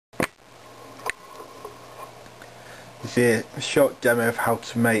This is a short demo of how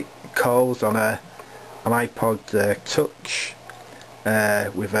to make calls on an Ipod Touch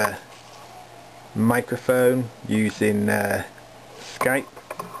with a microphone using Skype.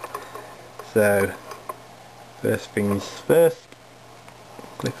 So first things first,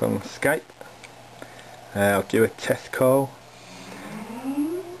 click on Skype. I'll do a test call.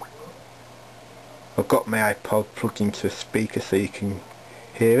 I've got my iPod plugged into a speaker so you can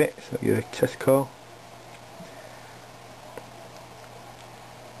hear it, so I'll do a test call.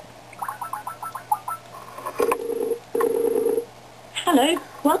 Hello,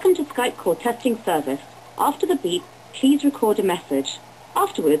 welcome to Skype call testing service. After the beep, please record a message.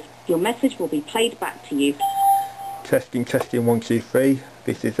 Afterwards, your message will be played back to you. Testing, 1, 2, 3.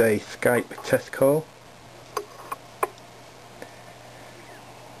 This is a Skype test call.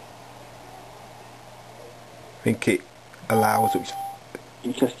 I think it allows us.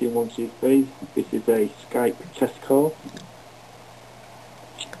 Testing 1, 2, 3. This is a Skype test call.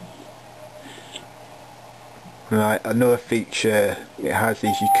 Right, another feature it has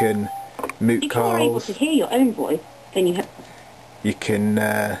is you can mute If calls. you are able to hear your own voice, then you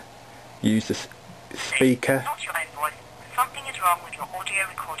can use the speaker Not your own voice. Something is wrong with your audio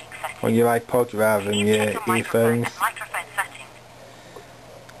recording settings. on your iPod rather than Please your check your earphones. microphone settings.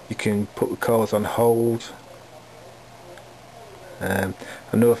 You can put the calls on hold.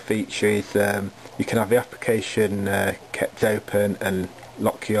 Another feature is you can have the application kept open and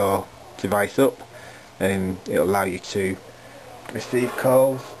lock your device up, and it'll allow you to receive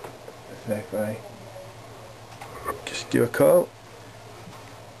calls. So if I just do a call,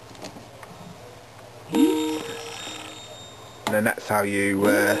 and then that's how you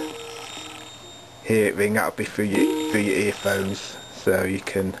hear it ring. That'll be through your earphones, so you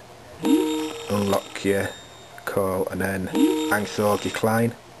can unlock your call and then answer or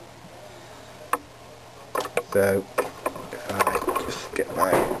decline. So if I just get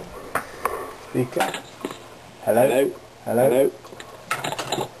my speaker. Hello. Hello.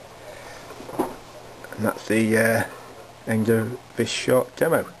 And that's the end of this short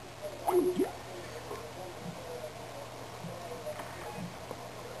demo.